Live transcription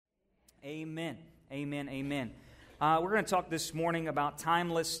Amen. Amen. Amen. We're going to talk this morning about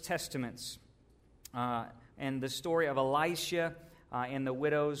timeless testaments and the story of Elisha and the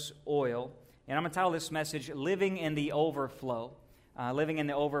widow's oil. And I'm going to title this message, Living in the Overflow. Living in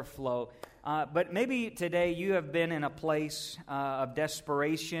the Overflow. But maybe today you have been in a place of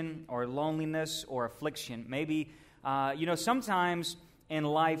desperation or loneliness or affliction. Maybe, sometimes in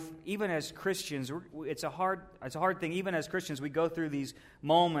life, even as Christians, it's a hard thing. Even as Christians, we go through these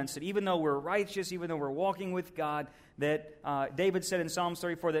moments that even though we're righteous, even though we're walking with God, that David said in Psalms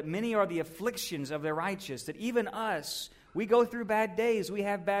 34 that many are the afflictions of the righteous. That even us, we go through bad days, we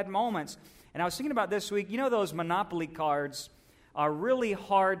have bad moments. And I was thinking about this week, those Monopoly cards are really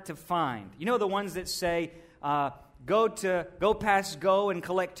hard to find. The ones that say, go past go and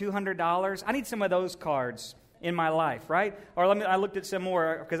collect $200. I need some of those cards in my life, right? Or I looked at some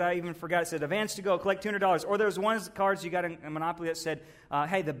more because I even forgot. It said advance to go, collect $200. Or there's one cards you got in Monopoly that said,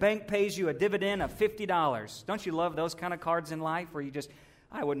 hey, the bank pays you a dividend of $50. Don't you love those kind of cards in life where you just,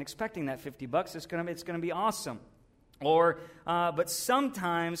 I wasn't expecting that $50. It's gonna be awesome. Or, but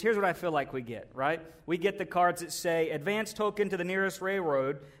sometimes, here's what I feel like we get, right? We get the cards that say, advance token to the nearest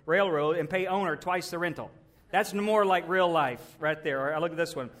railroad, and pay owner twice the rental. That's more like real life right there. Or I look at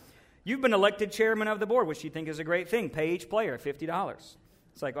this one. You've been elected chairman of the board, which you think is a great thing. Pay each player $50.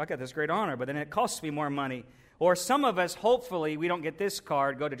 It's like, well, I got this great honor, but then it costs me more money. Or some of us, hopefully, we don't get this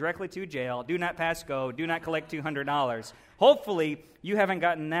card, go directly to jail, do not pass go, do not collect $200. Hopefully, you haven't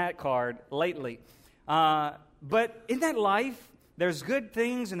gotten that card lately. But in that life, there's good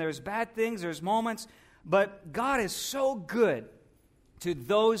things and there's bad things, there's moments, but God is so good to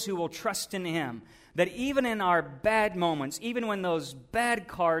those who will trust in Him that even in our bad moments, even when those bad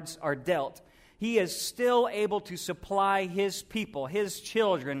cards are dealt, He is still able to supply His people, His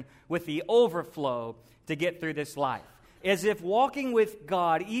children, with the overflow to get through this life. As if walking with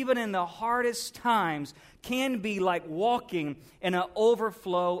God, even in the hardest times, can be like walking in an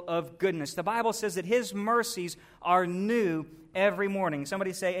overflow of goodness. The Bible says that His mercies are new every morning.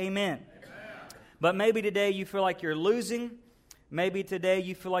 Somebody say amen. But maybe today you feel like you're losing. Maybe today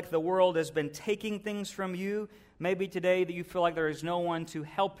you feel like the world has been taking things from you. Maybe today that you feel like there is no one to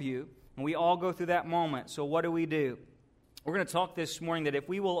help you. And we all go through that moment. So what do? We're going to talk this morning that if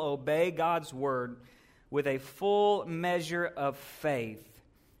we will obey God's word with a full measure of faith,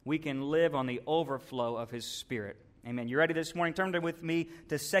 we can live on the overflow of His Spirit. Amen. You ready this morning? Turn with me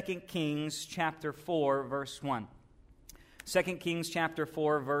to 2 Kings chapter 4, verse 1. 2 Kings chapter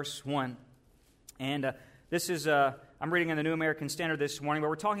 4, verse 1. And this is, I'm reading in the New American Standard this morning, but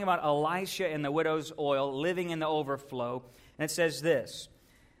we're talking about Elisha and the widow's oil, living in the overflow. And it says this,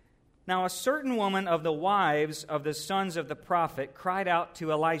 Now a certain woman of the wives of the sons of the prophet cried out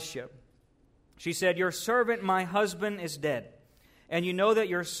to Elisha. She said, Your servant, my husband, is dead, and you know that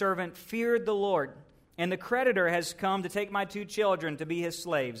your servant feared the Lord, and the creditor has come to take my 2 children to be his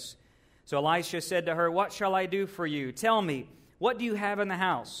slaves. So Elisha said to her, What shall I do for you? Tell me, what do you have in the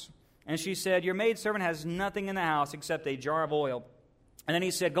house? And she said, Your maidservant has nothing in the house except a jar of oil. And then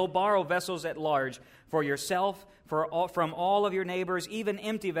he said, Go borrow vessels at large for yourself, from all of your neighbors, even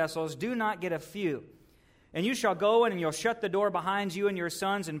empty vessels. Do not get a few. And you shall go in and you'll shut the door behind you and your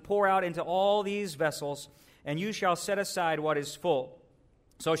sons and pour out into all these vessels, and you shall set aside what is full.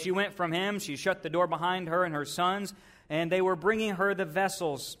 So she went from him, she shut the door behind her and her sons, and they were bringing her the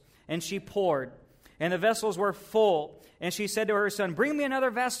vessels, and she poured. And the vessels were full, and she said to her son, Bring me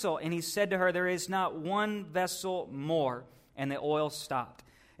another vessel. And he said to her, There is not one vessel more. And the oil stopped.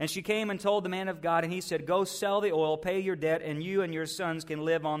 And she came and told the man of God, and he said, Go sell the oil, pay your debt, and you and your sons can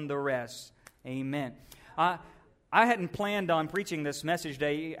live on the rest. Amen. I hadn't planned on preaching this message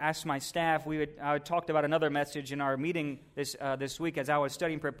today. I asked my staff. I talked about another message in our meeting this week as I was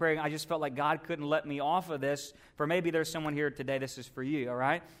studying, preparing. I just felt like God couldn't let me off of this. For maybe there's someone here today. This is for you, all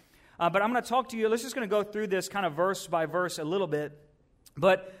right? But I'm going to talk to you. Let's just going to go through this kind of verse by verse a little bit.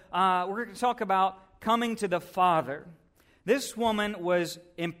 But we're going to talk about coming to the Father. This woman was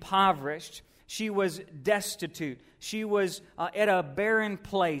impoverished. She was destitute. She was at a barren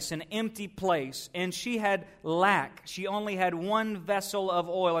place, an empty place, and she had lack. She only had one vessel of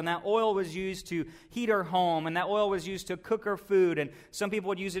oil, and that oil was used to heat her home, and that oil was used to cook her food, and some people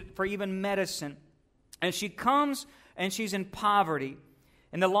would use it for even medicine. And she comes, and she's in poverty.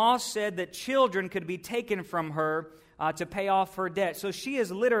 And the law said that children could be taken from her to pay off her debt. So she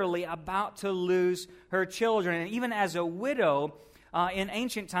is literally about to lose her children. And even as a widow, in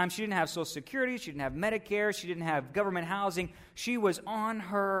ancient times, she didn't have Social Security, she didn't have Medicare, she didn't have government housing. She was on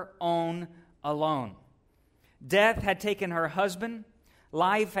her own alone. Death had taken her husband,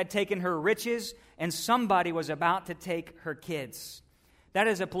 life had taken her riches, and somebody was about to take her kids. That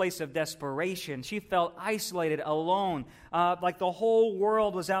is a place of desperation. She felt isolated, alone, like the whole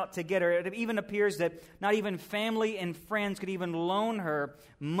world was out to get her. It even appears that not even family and friends could even loan her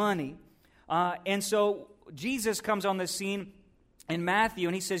money. And so Jesus comes on the scene in Matthew,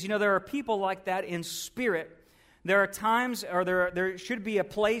 and he says, there are people like that in spirit. There are times, or there should be a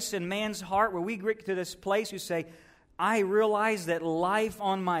place in man's heart where we get to this place who say, I realize that life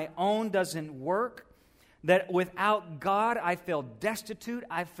on my own doesn't work. That without God, I feel destitute,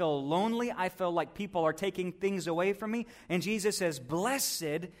 I feel lonely, I feel like people are taking things away from me. And Jesus says,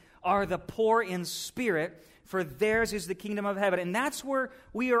 blessed are the poor in spirit, for theirs is the kingdom of heaven. And that's where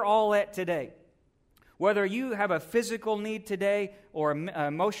we are all at today. Whether you have a physical need today, or an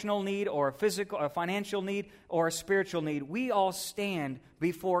emotional need, or a financial need, or a spiritual need, we all stand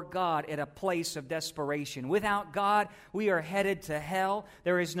before God at a place of desperation. Without God, we are headed to hell.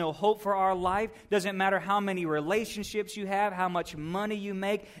 There is no hope for our life. Doesn't matter how many relationships you have, how much money you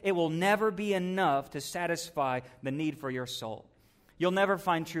make, it will never be enough to satisfy the need for your soul. You'll never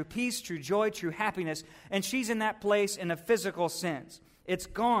find true peace, true joy, true happiness. And she's in that place in a physical sense. It's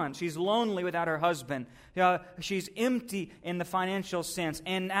gone. She's lonely without her husband. She's empty in the financial sense.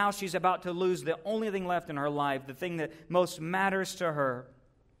 And now she's about to lose the only thing left in her life, the thing that most matters to her,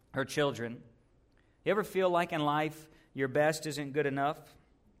 her children. You ever feel like in life your best isn't good enough?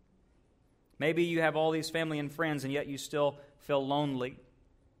 Maybe you have all these family and friends, and yet you still feel lonely.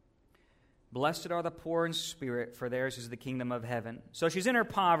 Blessed are the poor in spirit, for theirs is the kingdom of heaven. So she's in her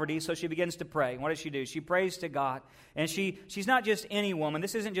poverty, so she begins to pray. What does she do? She prays to God. And she's not just any woman.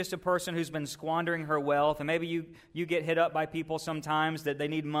 This isn't just a person who's been squandering her wealth. And maybe you get hit up by people sometimes that they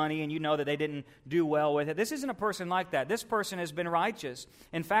need money and you know that they didn't do well with it. This isn't a person like that. This person has been righteous.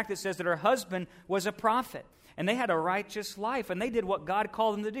 In fact, it says that her husband was a prophet. And they had a righteous life, and they did what God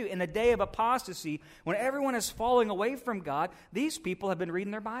called them to do. In the day of apostasy, when everyone is falling away from God, these people have been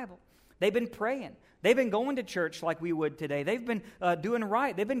reading their Bible. They've been praying. They've been going to church like we would today. They've been doing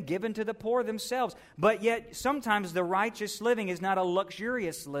right. They've been giving to the poor themselves. But yet, sometimes the righteous living is not a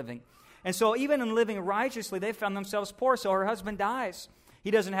luxurious living. And so even in living righteously, they found themselves poor. So her husband dies. He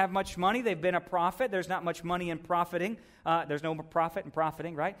doesn't have much money. They've been a prophet. There's not much money in profiting. There's no profit in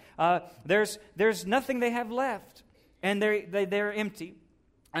profiting, right? There's nothing they have left. And they're empty.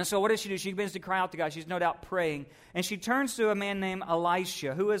 And so what does she do? She begins to cry out to God. She's no doubt praying. And she turns to a man named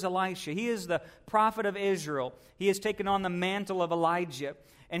Elisha. Who is Elisha? He is the prophet of Israel. He has taken on the mantle of Elijah.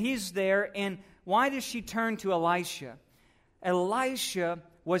 And he's there. And why does she turn to Elisha? Elisha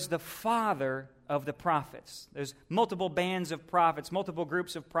was the father of the prophets. There's multiple bands of prophets, multiple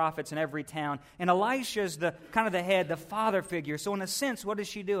groups of prophets in every town. And Elisha is the kind of the head, the father figure. So in a sense, what is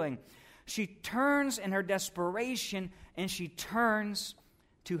she doing? She turns in her desperation, and she turns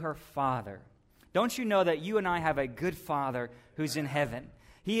to her Father. Don't you know that you and I have a good Father who's in heaven?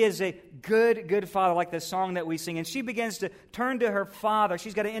 He is a good Father, like the song that we sing. And she begins to turn to her Father.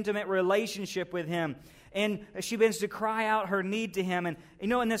 She's got an intimate relationship with Him. And she begins to cry out her need to Him. And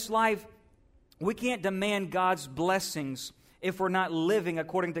in this life, we can't demand God's blessings if we're not living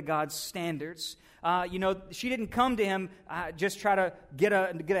according to God's standards. She didn't come to him just try to get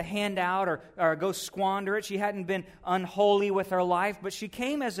a handout or go squander it. She hadn't been unholy with her life, but she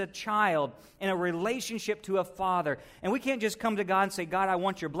came as a child in a relationship to a father. And we can't just come to God and say, God, I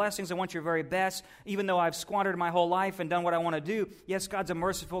want your blessings. I want your very best, even though I've squandered my whole life and done what I want to do. Yes, God's a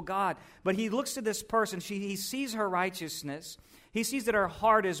merciful God. But He looks at this person. He sees her righteousness. He sees that her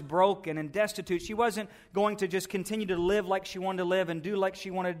heart is broken and destitute. She wasn't going to just continue to live like she wanted to live and do like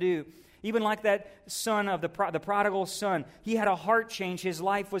she wanted to do. Even like that son of the prodigal son, he had a heart change. His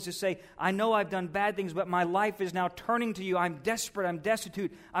life was to say, I know I've done bad things, but my life is now turning to you. I'm desperate. I'm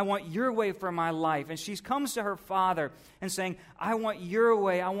destitute. I want your way for my life. And she comes to her father and saying, I want your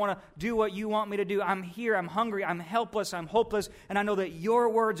way. I want to do what you want me to do. I'm here. I'm hungry. I'm helpless. I'm hopeless. And I know that your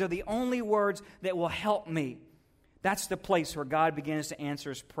words are the only words that will help me. That's the place where God begins to answer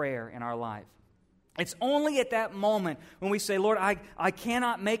His prayer in our life. It's only at that moment when we say, Lord, I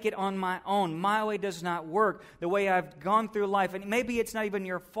cannot make it on my own. My way does not work the way I've gone through life. And maybe it's not even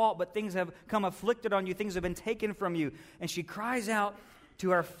your fault, but things have come afflicted on you. Things have been taken from you. And she cries out to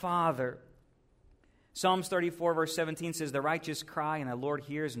her Father. Psalms 34 verse 17 says, the righteous cry and the Lord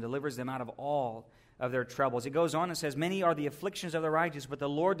hears and delivers them out of all of their troubles. It goes on and says, many are the afflictions of the righteous, but the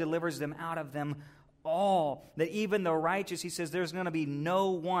Lord delivers them out of them all. That even the righteous, He says, there's going to be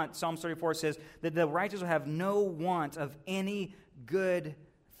no want. Psalms 34 says that the righteous will have no want of any good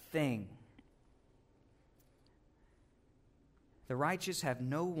thing. The righteous have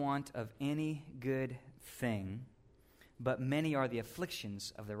no want of any good thing, but many are the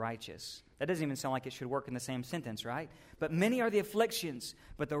afflictions of the righteous. That doesn't even sound like it should work in the same sentence, right? But many are the afflictions,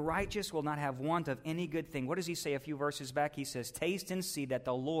 but the righteous will not have want of any good thing. What does he say a few verses back? He says, taste and see that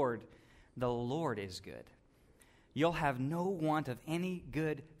the Lord is good. You'll have no want of any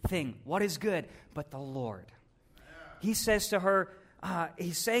good thing. What is good? But the Lord. He says to her,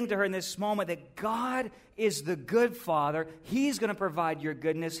 he's saying to her in this moment that God is the good Father. He's going to provide your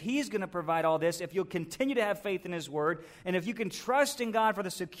goodness. He's going to provide all this if you'll continue to have faith in His Word. And if you can trust in God for the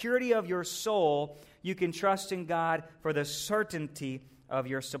security of your soul, you can trust in God for the certainty of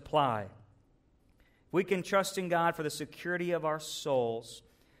your supply. We can trust in God for the security of our souls.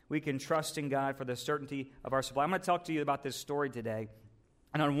 We can trust in God for the certainty of our supply. I'm going to talk to you about this story today.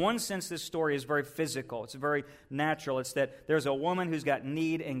 And in one sense, this story is very physical. It's very natural. It's that there's a woman who's got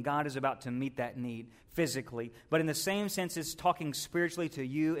need, and God is about to meet that need physically. But in the same sense, it's talking spiritually to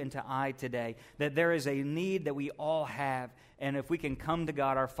you and to I today, that there is a need that we all have. And if we can come to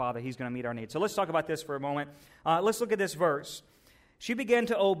God our Father, He's going to meet our needs. So let's talk about this for a moment. Let's look at this verse. She began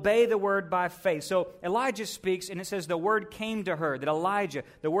to obey the word by faith. So Elijah speaks, and it says the word came to her, that Elijah,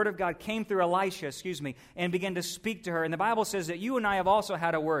 the word of God came through Elisha, and began to speak to her. And the Bible says that you and I have also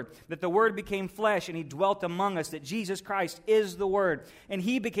had a word, that the word became flesh, and He dwelt among us, that Jesus Christ is the word. And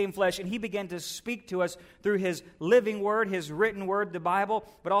He became flesh, and He began to speak to us through His living word, His written word, the Bible,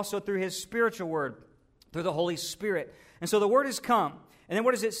 but also through His spiritual word, through the Holy Spirit. And so the word has come. And then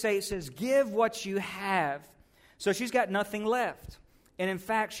what does it say? It says, give what you have. So she's got nothing left. And in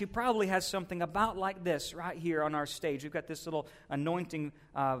fact, she probably has something about like this right here on our stage. We've got this little anointing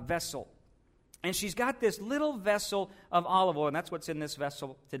vessel. And she's got this little vessel of olive oil, and that's what's in this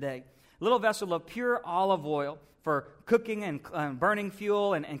vessel today. Little vessel of pure olive oil for cooking and burning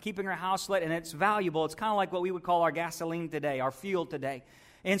fuel and keeping her house lit, and it's valuable. It's kind of like what we would call our gasoline today, our fuel today.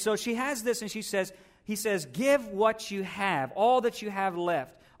 And so she has this, and he says, give what you have, all that you have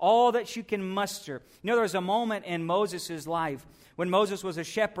left, all that you can muster. You know, there was a moment in Moses' life when Moses was a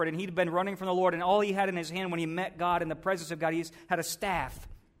shepherd and he'd been running from the Lord, and all he had in his hand when he met God in the presence of God, he had a staff.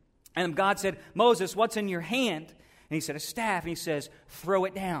 And God said, Moses, what's in your hand? And he said, a staff. And he says, throw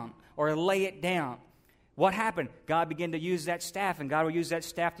it down or lay it down. What happened? God began to use that staff, and God will use that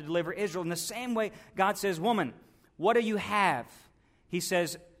staff to deliver Israel. In the same way, God says, woman, what do you have? She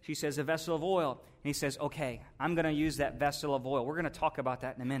says, a vessel of oil. And he says, okay, I'm going to use that vessel of oil. We're going to talk about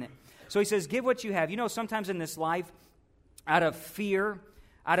that in a minute. So he says, give what you have. You know, sometimes in this life, out of fear,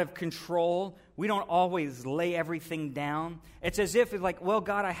 out of control, we don't always lay everything down. It's as if it's like, well,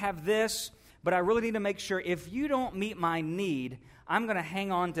 God, I have this, but I really need to make sure if you don't meet my need, I'm going to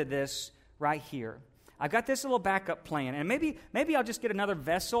hang on to this right here. I've got this little backup plan, and maybe I'll just get another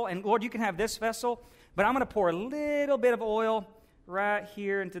vessel, and Lord, you can have this vessel, but I'm going to pour a little bit of oil right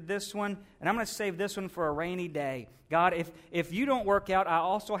here into this one, and I'm going to save this one for a rainy day. God, if you don't work out, I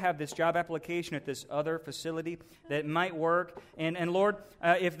also have this job application at this other facility that might work. And Lord,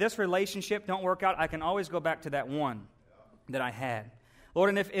 if this relationship don't work out, I can always go back to that one that I had. Lord,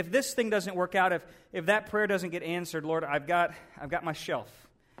 and if this thing doesn't work out, if that prayer doesn't get answered, Lord, I've got my shelf,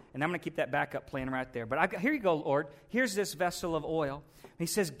 and I'm going to keep that backup plan right there. But here you go, Lord. Here's this vessel of oil. And He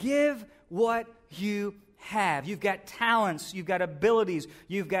says, give what you have. You've got talents, you've got abilities,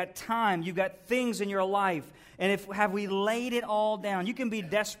 you've got time, you've got things in your life. And have we laid it all down? You can be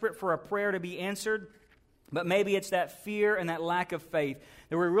desperate for a prayer to be answered, but maybe it's that fear and that lack of faith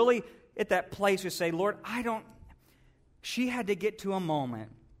that we're really at that place to say, Lord, she had to get to a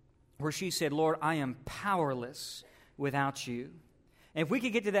moment where she said, Lord, I am powerless without you. And if we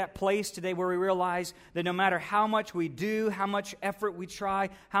could get to that place today where we realize that no matter how much we do, how much effort we try,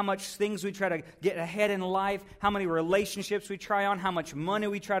 how much things we try to get ahead in life, how many relationships we try on, how much money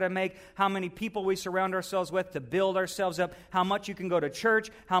we try to make, how many people we surround ourselves with to build ourselves up, how much you can go to church,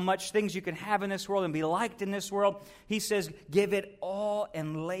 how much things you can have in this world and be liked in this world, He says, give it all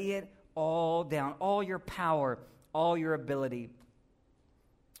and lay it all down, all your power, all your ability.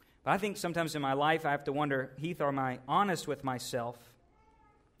 But I think sometimes in my life I have to wonder, Heath, am I honest with myself?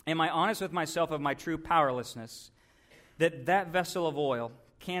 Am I honest with myself of my true powerlessness? That vessel of oil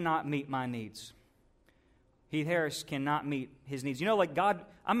cannot meet my needs. Heath Harris cannot meet his needs. You know, like God,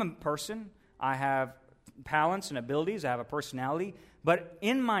 I'm a person. I have talents and abilities. I have a personality. But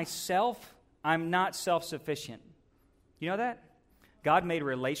in myself, I'm not self-sufficient. You know that? God made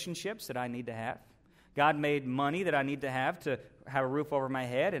relationships that I need to have. God made money that I need to have a roof over my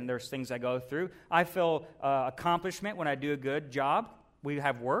head, and there's things I go through. I feel accomplishment when I do a good job. We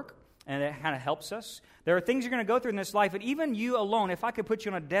have work, and it kind of helps us. There are things you're going to go through in this life, and even you alone, if I could put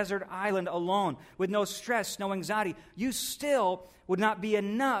you on a desert island alone with no stress, no anxiety, you still would not be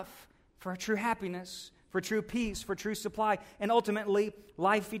enough for true happiness, for true peace, for true supply, and ultimately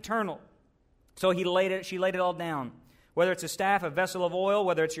life eternal. So she laid it all down. Whether it's a staff, a vessel of oil,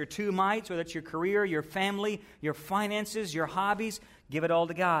 whether it's your 2 mites, whether it's your career, your family, your finances, your hobbies, give it all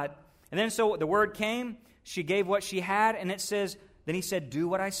to God. And then so the word came, she gave what she had, and it says, then he said, do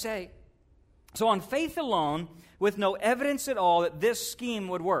what I say. So on faith alone, with no evidence at all that this scheme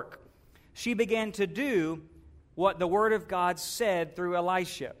would work, she began to do what the word of God said through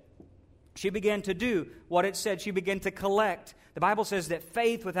Elisha. She began to do what it said. She began to collect. The Bible says that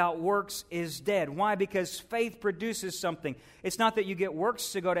faith without works is dead. Why? Because faith produces something. It's not that you get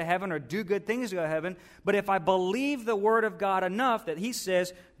works to go to heaven or do good things to go to heaven, but if I believe the Word of God enough that He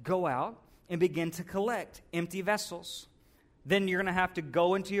says, go out and begin to collect empty vessels, then you're going to have to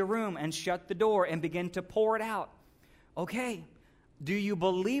go into your room and shut the door and begin to pour it out. Okay, do you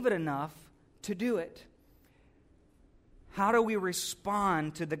believe it enough to do it? How do we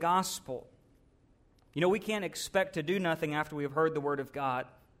respond to the gospel? You know, we can't expect to do nothing after we have heard the word of God.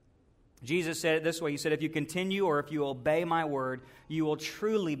 Jesus said it this way. He said, if you continue or if you obey my word, you will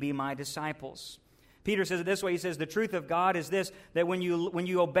truly be my disciples. Peter says it this way. He says, the truth of God is this, that when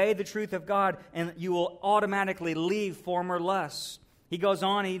you obey the truth of God, and you will automatically leave former lusts. He goes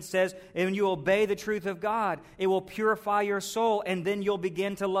on, he says, and when you obey the truth of God, it will purify your soul, and then you'll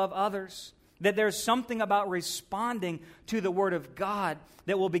begin to love others. That there's something about responding to the Word of God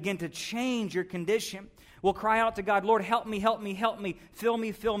that will begin to change your condition. We'll cry out to God, Lord, help me, help me, help me, fill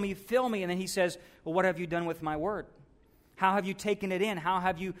me, fill me, fill me. And then He says, well, what have you done with my Word? How have you taken it in? How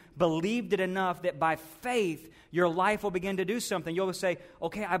have you believed it enough that by faith your life will begin to do something? You'll say,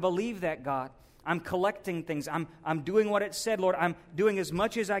 okay, I believe that, God. I'm collecting things. I'm doing what it said, Lord. I'm doing as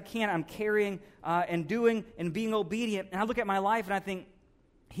much as I can. I'm carrying and doing and being obedient. And I look at my life and I think,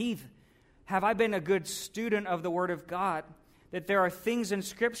 Heath, have I been a good student of the Word of God? That there are things in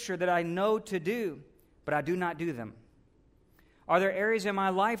Scripture that I know to do, but I do not do them. Are there areas in my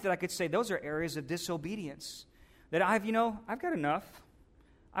life that I could say those are areas of disobedience? That I've got enough.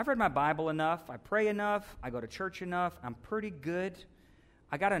 I've read my Bible enough. I pray enough. I go to church enough. I'm pretty good.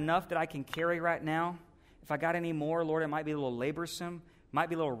 I got enough that I can carry right now. If I got any more, Lord, it might be a little laborsome, might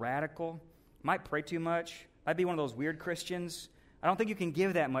be a little radical, might pray too much, might be one of those weird Christians. I don't think you can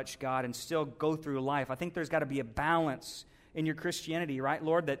give that much, God, and still go through life. I think there's got to be a balance in your Christianity, right,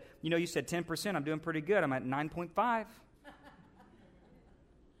 Lord? That, you said 10%. I'm doing pretty good. I'm at 9.5.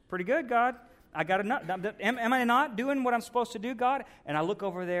 Pretty good, God. I got enough. Am I not doing what I'm supposed to do, God? And I look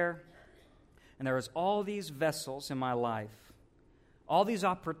over there, and there is all these vessels in my life, all these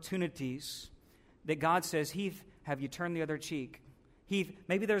opportunities that God says, Heath, have you turned the other cheek? Heath,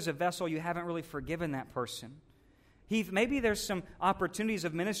 maybe there's a vessel you haven't really forgiven that person. Heath, maybe there's some opportunities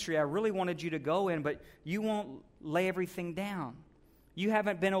of ministry I really wanted you to go in, but you won't lay everything down. You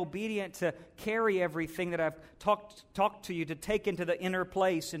haven't been obedient to carry everything that I've talked to you to take into the inner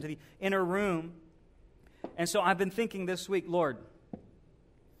place, into the inner room. And so I've been thinking this week, Lord,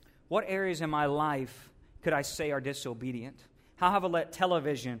 what areas in my life could I say are disobedient? How have I let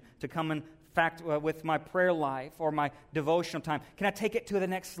television to come in fact with my prayer life or my devotional time? Can I take it to the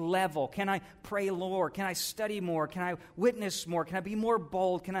next level? Can I pray more? Can I study more? Can I witness more? Can I be more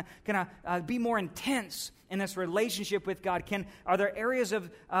bold? Can I be more intense in this relationship with God? Are there areas of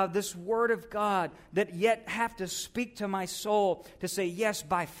this Word of God that yet have to speak to my soul to say, yes,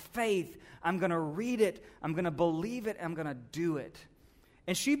 by faith, I'm going to read it, I'm going to believe it, I'm going to do it?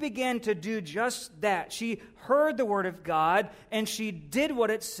 And she began to do just that. She heard the Word of God, and she did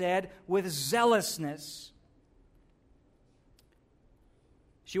what it said with zealousness.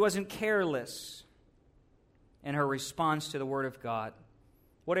 She wasn't careless in her response to the Word of God.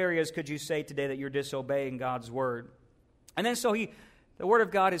 What areas could you say today that you're disobeying God's Word? And then the Word of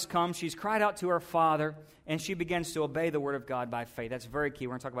God has come. She's cried out to her Father, and she begins to obey the Word of God by faith. That's very key.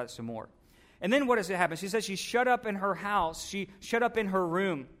 We're going to talk about it some more. And then what does it happen? She says she shut up in her house. She shut up in her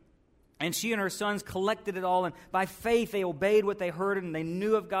room. And she and her sons collected it all. And by faith, they obeyed what they heard, and they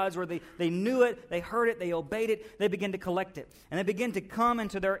knew of God's word. They knew it. They heard it. They obeyed it. They began to collect it. And they began to come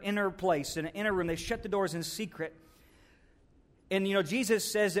into their inner place, in an inner room. They shut the doors in secret. And,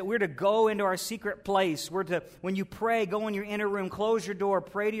 Jesus says that we're to go into our secret place. When you pray, go in your inner room, close your door,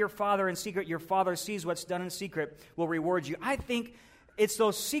 pray to your Father in secret. Your Father sees what's done in secret, will reward you. I think it's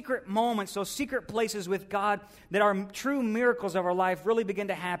those secret moments, those secret places with God that our true miracles of our life really begin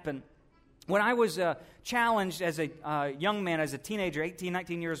to happen. When I was challenged as a young man, as a teenager, 18,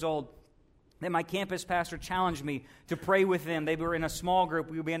 19 years old, that my campus pastor challenged me to pray with them. They were in a small group.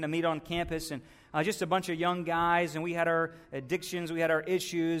 We began to meet on campus, and just a bunch of young guys, and we had our addictions, we had our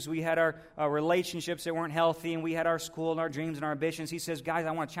issues, we had our relationships that weren't healthy, and we had our school and our dreams and our ambitions. He says, guys,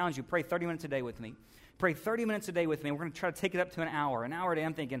 I want to challenge you. Pray 30 minutes a day with me. Pray 30 minutes a day with me. We're going to try to take it up to an hour. An hour a day.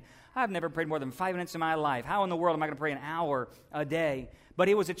 I'm thinking, I've never prayed more than 5 minutes in my life. How in the world am I going to pray an hour a day? But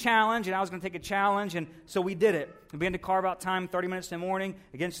it was a challenge, and I was going to take a challenge, and so we did it. We began to carve out time, 30 minutes in the morning,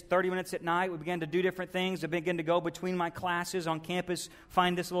 against 30 minutes at night. We began to do different things. I began to go between my classes on campus,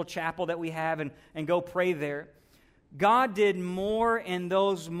 find this little chapel that we have, and go pray there. God did more in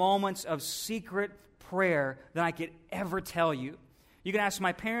those moments of secret prayer than I could ever tell you. You can ask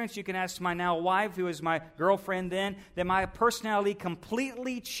my parents, you can ask my now wife, who was my girlfriend then, that my personality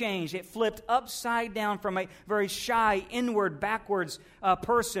completely changed. It flipped upside down from a very shy, inward, backwards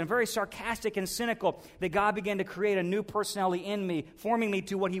person, very sarcastic and cynical, that God began to create a new personality in me, forming me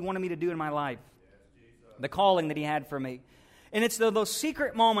to what He wanted me to do in my life, the calling that He had for me. And it's those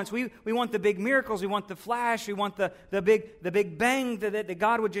secret moments. We want the big miracles. We want the flash. We want the big bang that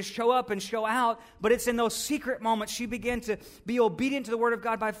God would just show up and show out. But it's in those secret moments she began to be obedient to the Word of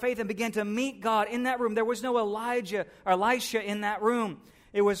God by faith and began to meet God in that room. There was no Elisha in that room.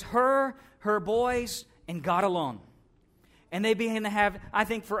 It was her boys, and God alone. And they began to have, I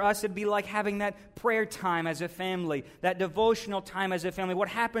think for us, it'd be like having that prayer time as a family, that devotional time as a family. What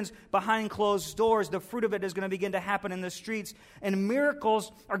happens behind closed doors, the fruit of it is going to begin to happen in the streets. And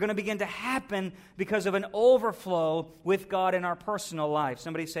miracles are going to begin to happen because of an overflow with God in our personal life.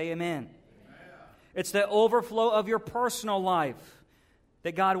 Somebody say amen. It's the overflow of your personal life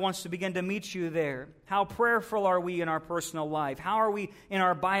that God wants to begin to meet you there. How prayerful are we in our personal life? How are we in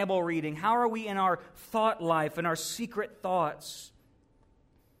our Bible reading? How are we in our thought life and our secret thoughts?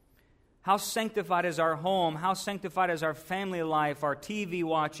 How sanctified is our home? How sanctified is our family life, our TV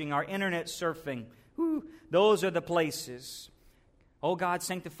watching, our internet surfing? Whew, those are the places. Oh, God,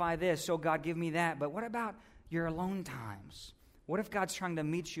 sanctify this. Oh, God, give me that. But what about your alone times? What if God's trying to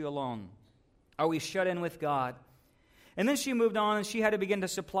meet you alone? Are we shut in with God? And then she moved on, and she had to begin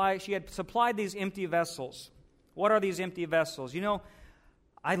to she had supplied these empty vessels. What are these empty vessels? You know,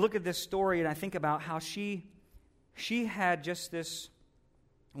 I look at this story, and I think about how she had just this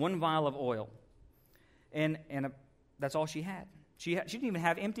one vial of oil, and that's all she had. She didn't even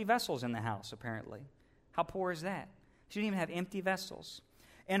have empty vessels in the house, apparently. How poor is that? She didn't even have empty vessels.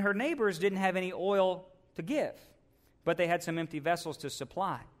 And her neighbors didn't have any oil to give, but they had some empty vessels to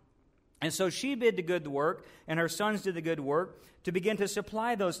supply. And so she did the good work, and her sons did the good work to begin to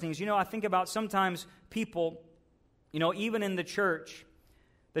supply those things. You know, I think about sometimes people, you know, even in the church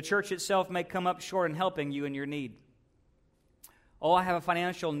itself may come up short in helping you in your need. Oh, I have a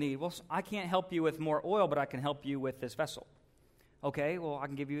financial need. Well, I can't help you with more oil, but I can help you with this vessel. Okay, well, I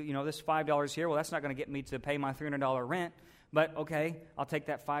can give you, this $5 here. Well, that's not going to get me to pay my $300 rent. But, okay, I'll take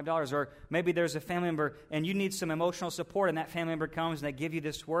that $5. Or maybe there's a family member and you need some emotional support, and that family member comes and they give you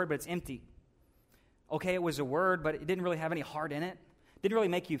this word, but it's empty. Okay, it was a word, but it didn't really have any heart in it. It didn't really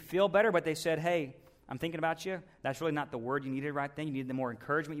make you feel better, but they said, hey, I'm thinking about you. That's really not the word you needed right then. You needed the more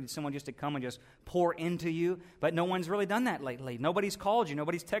encouragement. You needed someone just to come and just pour into you. But no one's really done that lately. Nobody's called you.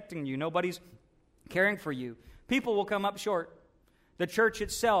 Nobody's texting you. Nobody's caring for you. People will come up short. The church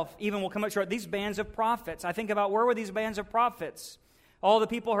itself even will come up short. These bands of prophets. I think about, where were these bands of prophets? All the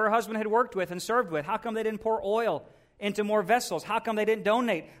people her husband had worked with and served with. How come they didn't pour oil into more vessels? How come they didn't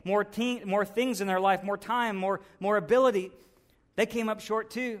donate more things in their life, more time, more ability? They came up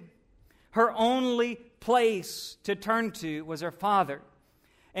short too. Her only place to turn to was her father.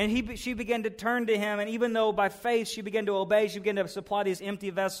 And she began to turn to him, and even though by faith she began to obey, she began to supply these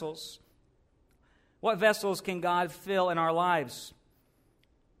empty vessels. What vessels can God fill in our lives?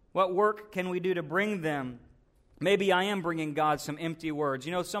 What work can we do to bring them? Maybe I am bringing God some empty words.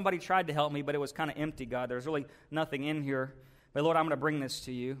 Somebody tried to help me, but it was kind of empty, God. There's really nothing in here. But Lord, I'm going to bring this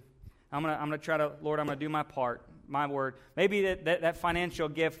to you. I'm going to try to, Lord, I'm going to do my part, my word. Maybe that financial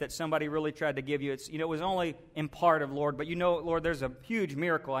gift that somebody really tried to give you, it was only in part of, Lord. But Lord, there's a huge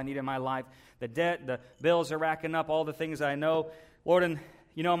miracle I need in my life. The debt, the bills are racking up, all the things I know. Lord, and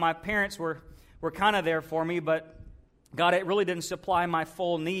my parents were kind of there for me, but God, it really didn't supply my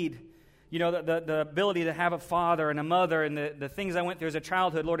full need. The ability to have a father and a mother and the things I went through as a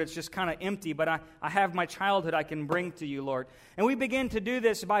childhood, Lord, it's just kind of empty. But I have my childhood I can bring to you, Lord. And we begin to do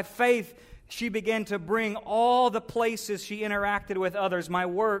this by faith. She began to bring all the places she interacted with others, my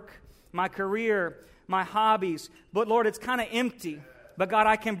work, my career, my hobbies. But Lord, it's kind of empty. But God,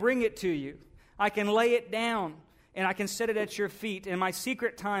 I can bring it to you. I can lay it down. And I can set it at your feet. In my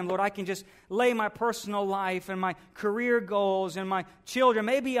secret time, Lord, I can just lay my personal life and my career goals and my children.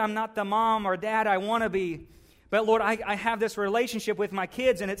 Maybe I'm not the mom or dad I want to be. But Lord, I have this relationship with my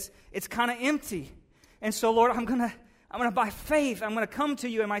kids, and it's kind of empty. And so, Lord, I'm gonna by faith, I'm gonna come to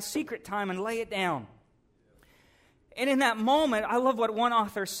you in my secret time and lay it down. And in that moment, I love what one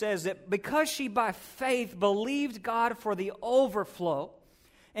author says, that because she by faith believed God for the overflow,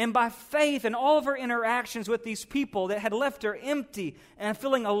 and by faith in all of her interactions with these people that had left her empty and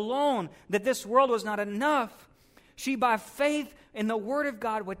feeling alone, that this world was not enough, she by faith in the Word of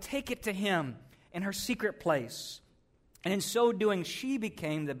God would take it to Him in her secret place. And in so doing, she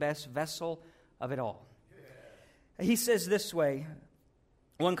became the best vessel of it all. He says this way,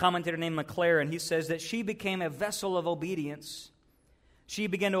 one commentator named McLaren, he says that she became a vessel of obedience. She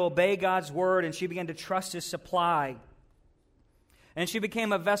began to obey God's word, and she began to trust His supply. And she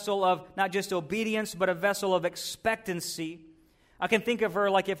became a vessel of not just obedience, but a vessel of expectancy. I can think of her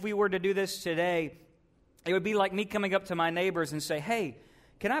like if we were to do this today, it would be like me coming up to my neighbors and say, hey,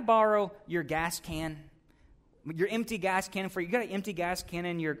 can I borrow your gas can? Your empty gas can you got an empty gas can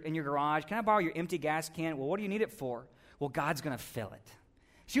in your garage. Can I borrow your empty gas can? Well, what do you need it for? Well, God's going to fill it.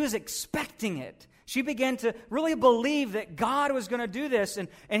 She was expecting it. She began to really believe that God was going to do this. And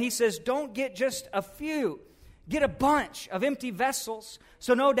He says, don't get just a few. Get a bunch of empty vessels.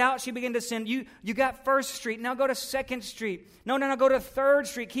 So no doubt she began to send, you got 1st Street, now go to 2nd Street. No, go to 3rd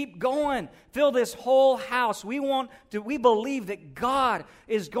Street. Keep going. Fill this whole house. We believe that God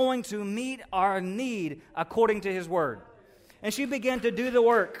is going to meet our need according to His word. And she began to do the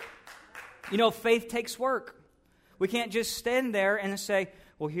work. You know, faith takes work. We can't just stand there and say,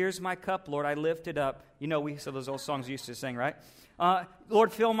 well, here's my cup, Lord, I lift it up. You know, we said those old songs we used to sing, right?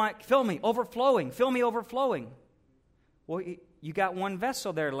 Lord, fill me, overflowing. Fill me, overflowing. Well, you got one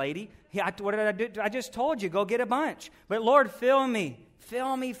vessel there, lady. What did I do? I just told you, go get a bunch. But Lord, fill me.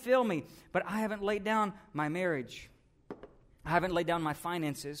 But I haven't laid down my marriage. I haven't laid down my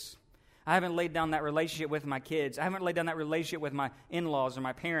finances. I haven't laid down that relationship with my kids. I haven't laid down that relationship with my in-laws or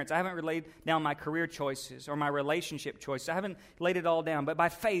my parents. I haven't laid down my career choices or my relationship choices. I haven't laid it all down. But by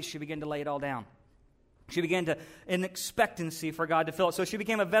faith, she began to lay it all down. She began to, in expectancy for God to fill it. So she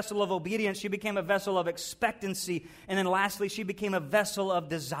became a vessel of obedience. She became a vessel of expectancy. And then lastly, she became a vessel of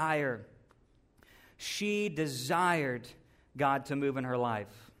desire. She desired God to move in her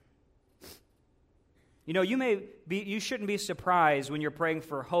life. You know, you shouldn't be surprised when you're praying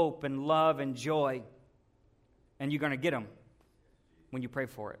for hope and love and joy, and you're going to get them when you pray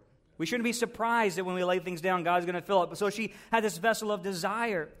for it. We shouldn't be surprised that when we lay things down, God's going to fill it. So she had this vessel of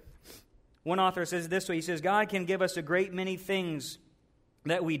desire. One author says this way, he says, God can give us a great many things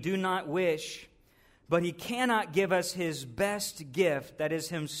that we do not wish, but He cannot give us His best gift, that is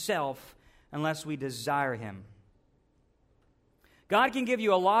Himself, unless we desire Him. God can give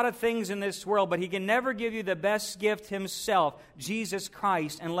you a lot of things in this world, but He can never give you the best gift Himself, Jesus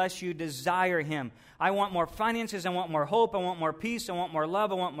Christ, unless you desire Him. I want more finances, I want more hope, I want more peace, I want more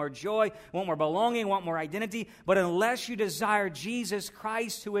love, I want more joy, I want more belonging, I want more identity. But unless you desire Jesus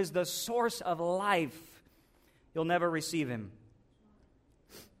Christ, who is the source of life, you'll never receive Him.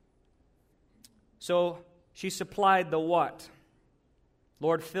 So she supplied the what?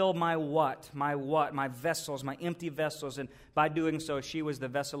 Lord, fill my what? My vessels, my empty vessels. And by doing so, she was the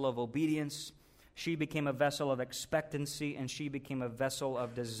vessel of obedience. She became a vessel of expectancy, and she became a vessel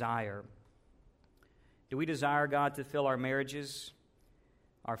of desire. Do we desire God to fill our marriages,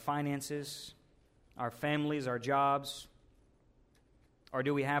 our finances, our families, our jobs? Or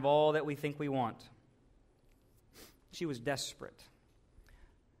do we have all that we think we want? She was desperate.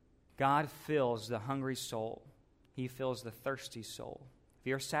 God fills the hungry soul. He fills the thirsty soul. If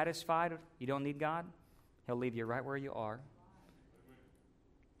you're satisfied, you don't need God, He'll leave you right where you are.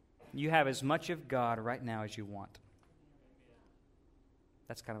 You have as much of God right now as you want.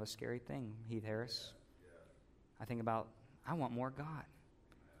 That's kind of a scary thing, Heath Harris. I think about, I want more God.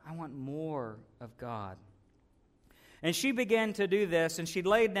 I want more of God. And she began to do this, and she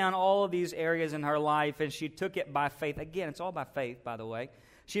laid down all of these areas in her life, and she took it by faith. Again, it's all by faith, by the way.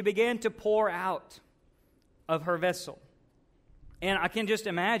 She began to pour out of her vessel. And I can just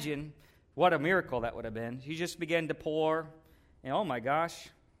imagine what a miracle that would have been. She just began to pour, and oh my gosh,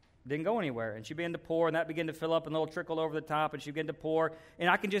 didn't go anywhere. And she began to pour, and that began to fill up, and a little trickle over the top, and she began to pour.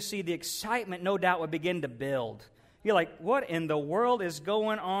 And I can just see the excitement, no doubt, would begin to build. You're like, what in the world is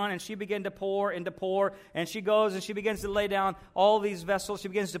going on? And she began to pour and to pour, and she goes and she begins to lay down all these vessels. She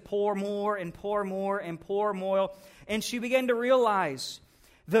begins to pour more and pour more and pour more. And she began to realize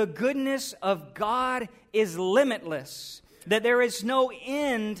the goodness of God is limitless, that there is no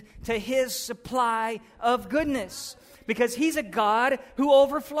end to His supply of goodness, because He's a God who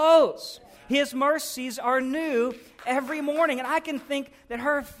overflows. His mercies are new every morning. And I can think that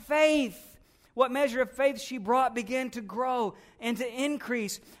her faith What measure of faith she brought began to grow and to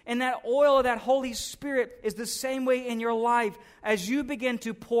increase. And that oil of that Holy Spirit is the same way in your life. As you begin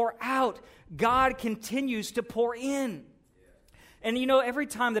to pour out, God continues to pour in. And you know, every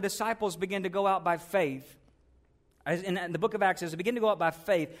time the disciples begin to go out by faith, as in the book of Acts, as they begin to go out by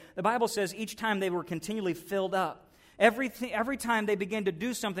faith, the Bible says each time they were continually filled up. Every time they began to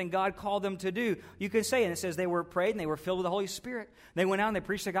do something God called them to do, you can say, and it says they were prayed and they were filled with the Holy Spirit. They went out and they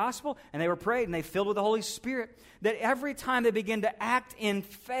preached the gospel and they were prayed and they filled with the Holy Spirit. That every time they began to act in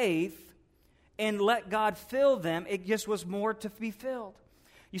faith and let God fill them, it just was more to be filled.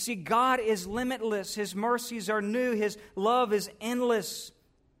 You see, God is limitless. His mercies are new. His love is endless.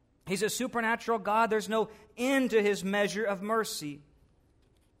 He's a supernatural God. There's no end to His measure of mercy.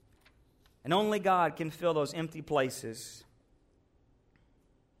 And only God can fill those empty places.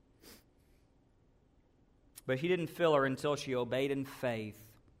 But He didn't fill her until she obeyed in faith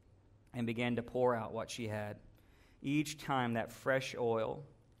and began to pour out what she had. Each time that fresh oil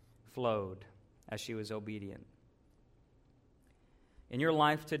flowed as she was obedient. In your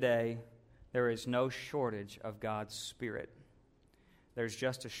life today, there is no shortage of God's Spirit. There's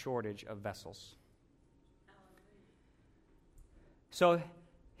just a shortage of vessels. So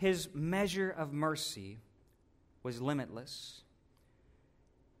His measure of mercy was limitless.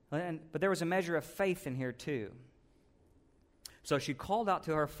 But there was a measure of faith in here too. So she called out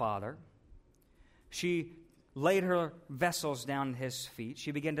to her father. She laid her vessels down at his feet.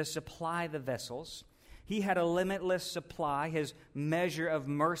 She began to supply the vessels. He had a limitless supply. His measure of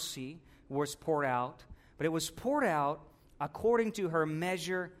mercy was poured out. But it was poured out according to her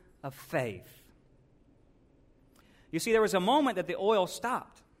measure of faith. You see, there was a moment that the oil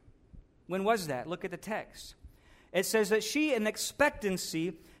stopped. When was that? Look at the text. It says that she, in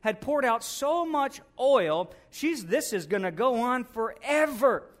expectancy, had poured out so much oil, this is going to go on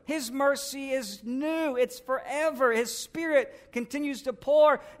forever. His mercy is new. It's forever. His Spirit continues to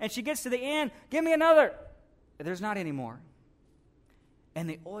pour, and she gets to the end, give me another. There's not any more. And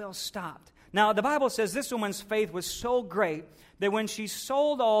the oil stopped. Now, the Bible says this woman's faith was so great that when she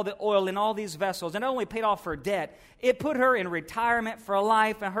sold all the oil in all these vessels, and not only paid off her debt, it put her in retirement for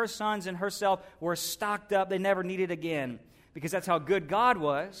life, and her sons and herself were stocked up. They never needed again, because that's how good God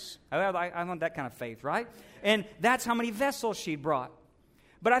was. I want that kind of faith, right? And that's how many vessels she brought.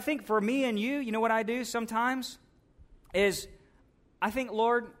 But I think for me and you know what I do sometimes? Is I think,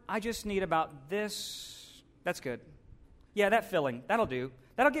 Lord, I just need about this. That's good. Yeah, that filling, that'll do.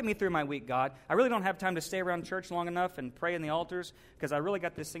 That'll get me through my week, God. I really don't have time to stay around church long enough and pray in the altars because I really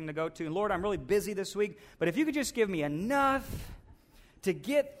got this thing to go to. And Lord, I'm really busy this week, but if you could just give me enough to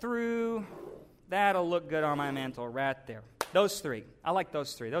get through, that'll look good on my mantle right there. Those three. I like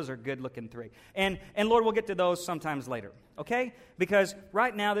those three. Those are good-looking three. And Lord, we'll get to those sometimes later, okay? Because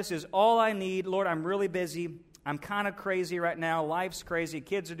right now, this is all I need. Lord, I'm really busy. I'm kind of crazy right now. Life's crazy.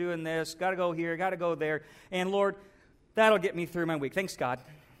 Kids are doing this. Got to go here. Got to go there. And Lord, that'll get me through my week. Thanks, God.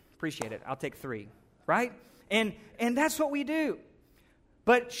 Appreciate it. I'll take 3, right? And that's what we do.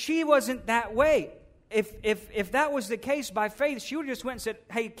 But she wasn't that way. If that was the case by faith, she would have just went and said,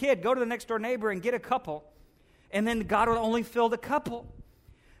 hey, kid, go to the next door neighbor and get a couple. And then God would only fill the couple.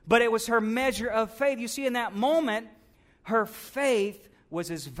 But it was her measure of faith. You see, in that moment, her faith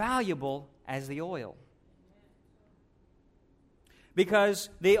was as valuable as the oil. Because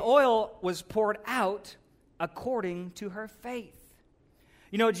the oil was poured out according to her faith.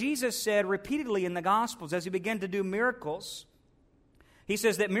 You know, Jesus said repeatedly in the Gospels as He began to do miracles, He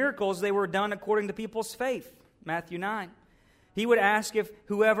says that miracles, they were done according to people's faith. Matthew 9. He would ask if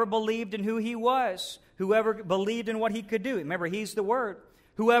whoever believed in who He was, whoever believed in what He could do. Remember, He's the Word.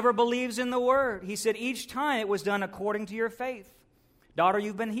 Whoever believes in the Word. He said each time it was done according to your faith. Daughter,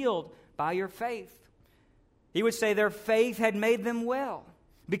 you've been healed by your faith. He would say their faith had made them well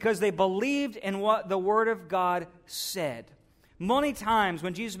because they believed in what the Word of God said. Many times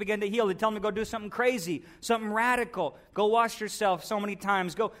when Jesus began to heal, He'd tell them to go do something crazy, something radical. Go wash yourself so many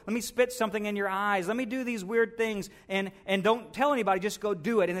times. Go, let me spit something in your eyes. Let me do these weird things. And don't tell anybody, just go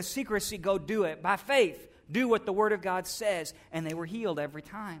do it. In the secrecy, go do it. By faith, do what the Word of God says. And they were healed every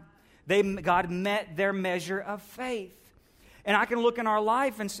time. God met their measure of faith. And I can look in our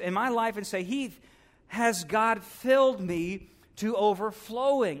life, in my life, and say, Heath, has God filled me to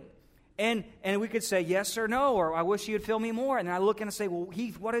overflowing? And we could say yes or no, or I wish You'd fill me more. And I look and say, well,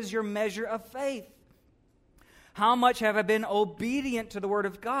 Heath, what is your measure of faith? How much have I been obedient to the Word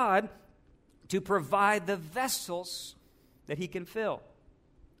of God to provide the vessels that He can fill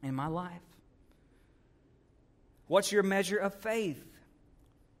in my life? What's your measure of faith?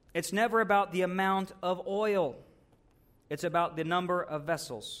 It's never about the amount of oil. It's about the number of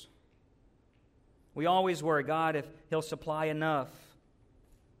vessels. We always worry, God, if He'll supply enough.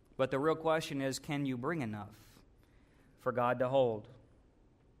 But the real question is, can you bring enough for God to hold?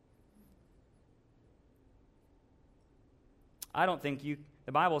 I don't think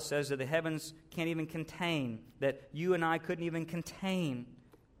the Bible says that the heavens can't even contain, that you and I couldn't even contain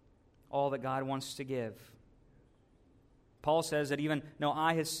all that God wants to give. Paul says that even no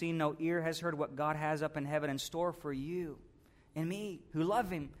eye has seen, no ear has heard what God has up in heaven in store for you and me who love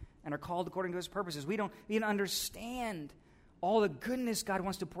Him and are called according to His purposes. We don't even understand all the goodness God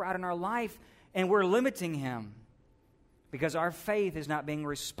wants to pour out in our life, and we're limiting Him because our faith is not being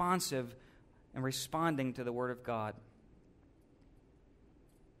responsive and responding to the Word of God.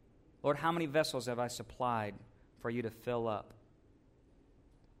 Lord, how many vessels have I supplied for you to fill up?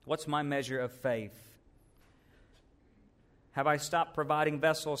 What's my measure of faith? Have I stopped providing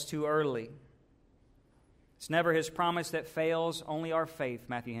vessels too early? It's never His promise that fails, only our faith,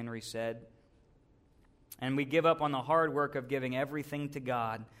 Matthew Henry said. And we give up on the hard work of giving everything to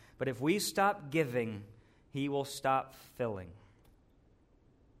God. But if we stop giving, He will stop filling.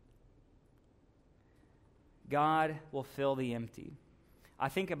 God will fill the empty. I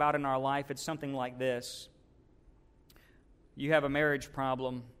think about in our life, it's something like this. You have a marriage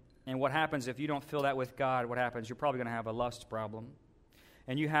problem, and what happens if you don't fill that with God? What happens? You're probably going to have a lust problem.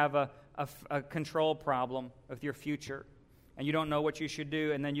 And you have a control problem with your future, and you don't know what you should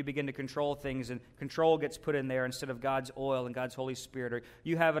do, and then you begin to control things, and control gets put in there instead of God's oil and God's Holy Spirit. Or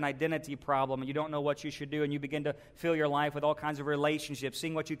you have an identity problem, and you don't know what you should do, and you begin to fill your life with all kinds of relationships,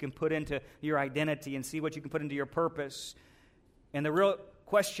 seeing what you can put into your identity and see what you can put into your purpose. And the real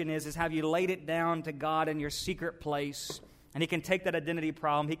question is have you laid it down to God in your secret place? And He can take that identity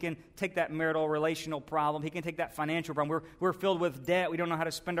problem. He can take that marital relational problem. He can take that financial problem. We're filled with debt. We don't know how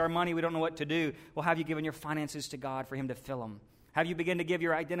to spend our money. We don't know what to do. Well, have you given your finances to God for Him to fill them? Have you begun to give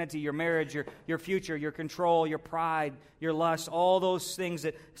your identity, your marriage, your future, your control, your pride, your lust, all those things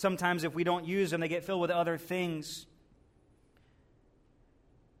that sometimes if we don't use them, they get filled with other things.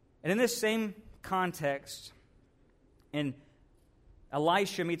 And in this same context,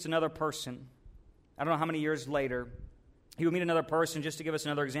 Elisha meets another person. I don't know how many years later. He would meet another person. Just to give us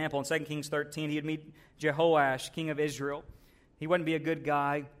another example, in 2 Kings 13, he would meet Jehoash, king of Israel. He wouldn't be a good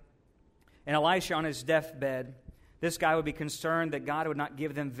guy. And Elisha on his deathbed, this guy would be concerned that God would not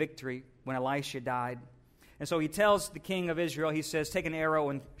give them victory when Elisha died. And so he tells the king of Israel, he says, take an arrow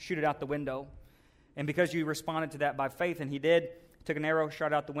and shoot it out the window. And because you responded to that by faith, and he did, took an arrow,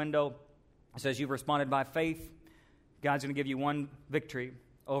 shot it out the window. It says you've responded by faith. God's going to give you one victory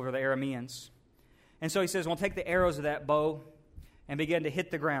over the Arameans. And so he says, well, take the arrows of that bow and begin to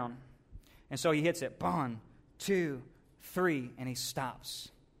hit the ground. And so he hits it. 1, 2, 3, and he stops.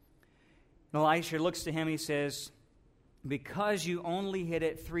 And Elisha looks to him and he says, because you only hit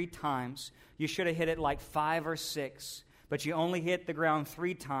it 3 times, you should have hit it like 5 or 6, but you only hit the ground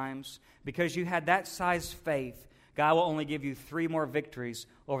 3 times. Because you had that size faith, God will only give you 3 more victories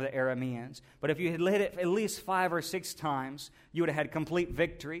over the Arameans. But if you had hit it at least 5 or 6 times, you would have had complete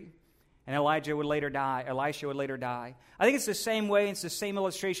victory. And Elisha would later die. I think it's the same way, it's the same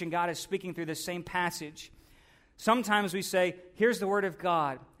illustration God is speaking through this same passage. Sometimes we say, here's the word of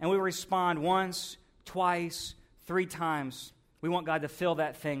God, and we respond once, twice, 3 times. We want God to fill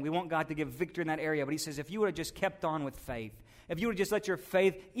that thing. We want God to give victory in that area. But He says, if you would have just kept on with faith, if you would just let your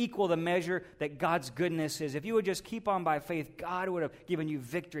faith equal the measure that God's goodness is, if you would just keep on by faith, God would have given you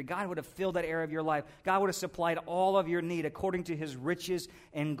victory. God would have filled that area of your life. God would have supplied all of your need according to His riches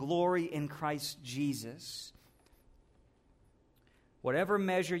and glory in Christ Jesus. Whatever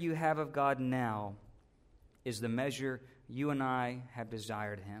measure you have of God now is the measure you and I have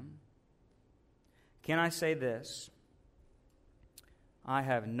desired Him. Can I say this? I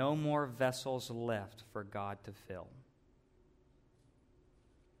have no more vessels left for God to fill.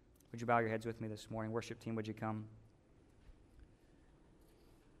 Would you bow your heads with me this morning? Worship team, would you come?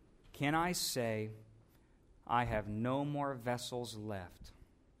 Can I say, I have no more vessels left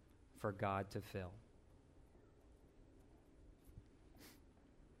for God to fill?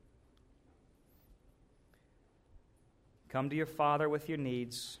 Come to your Father with your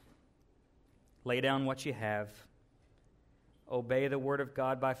needs. Lay down what you have. Obey the Word of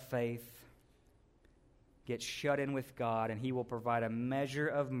God by faith. Get shut in with God, and He will provide a measure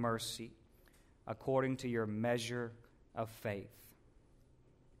of mercy according to your measure of faith.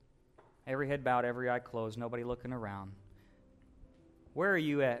 Every head bowed, every eye closed, nobody looking around. Where are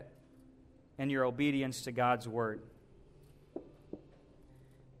you at in your obedience to God's Word?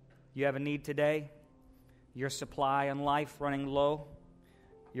 You have a need today? Your supply in life running low?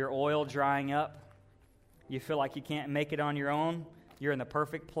 Your oil drying up? You feel like you can't make it on your own? you're in the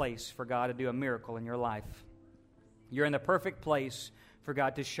perfect place for God to do a miracle in your life. You're in the perfect place for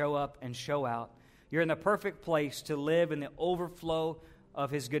God to show up and show out. You're in the perfect place to live in the overflow of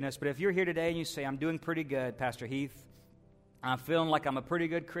His goodness. But if you're here today and you say, I'm doing pretty good, Pastor Heath, I'm feeling like I'm a pretty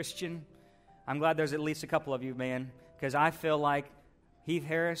good Christian, I'm glad there's at least a couple of you, man, because I feel like, Heath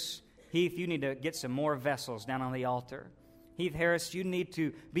Harris, Heath, you need to get some more vessels down on the altar. Heath Harris, you need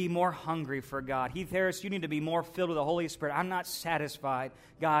to be more hungry for God. Heath Harris, you need to be more filled with the Holy Spirit. I'm not satisfied,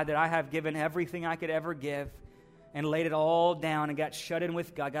 God, that I have given everything I could ever give and laid it all down and got shut in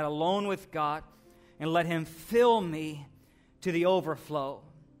with God, got alone with God, and let Him fill me to the overflow.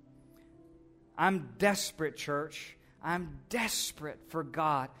 I'm desperate, church. I'm desperate for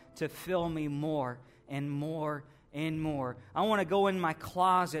God to fill me more and more and more. I want to go in my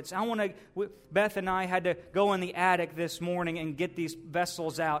closets. Beth and I had to go in the attic this morning and get these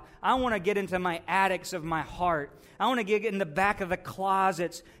vessels out. I want to get into my attics of my heart. I want to get in the back of the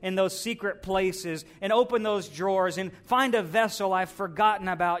closets in those secret places and open those drawers and find a vessel I've forgotten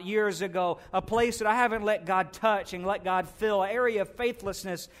about years ago, a place that I haven't let God touch and let God fill, an area of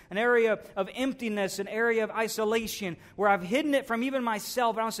faithlessness, an area of emptiness, an area of isolation where I've hidden it from even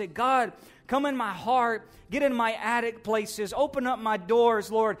myself. And I'll say, God, come in my heart, get in my attic places, open up my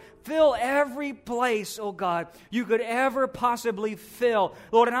doors, Lord. Fill every place, oh God, you could ever possibly fill.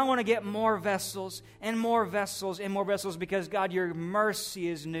 Lord, and I want to get more vessels and more vessels and more vessels because, God, your mercy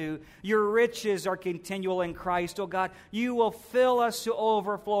is new. Your riches are continual in Christ, oh God. You will fill us to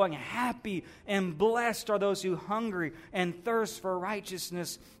overflowing. Happy and blessed are those who hungry and thirst for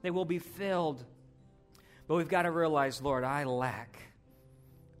righteousness. They will be filled. But we've got to realize, Lord, I lack.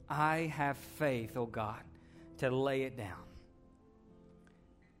 I have faith, oh God, to lay it down.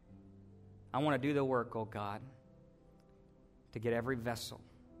 I want to do the work, oh God, to get every vessel,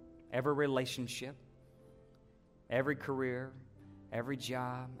 every relationship, every career, every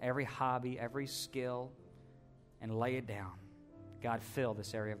job, every hobby, every skill, and lay it down. God, fill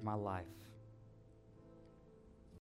this area of my life.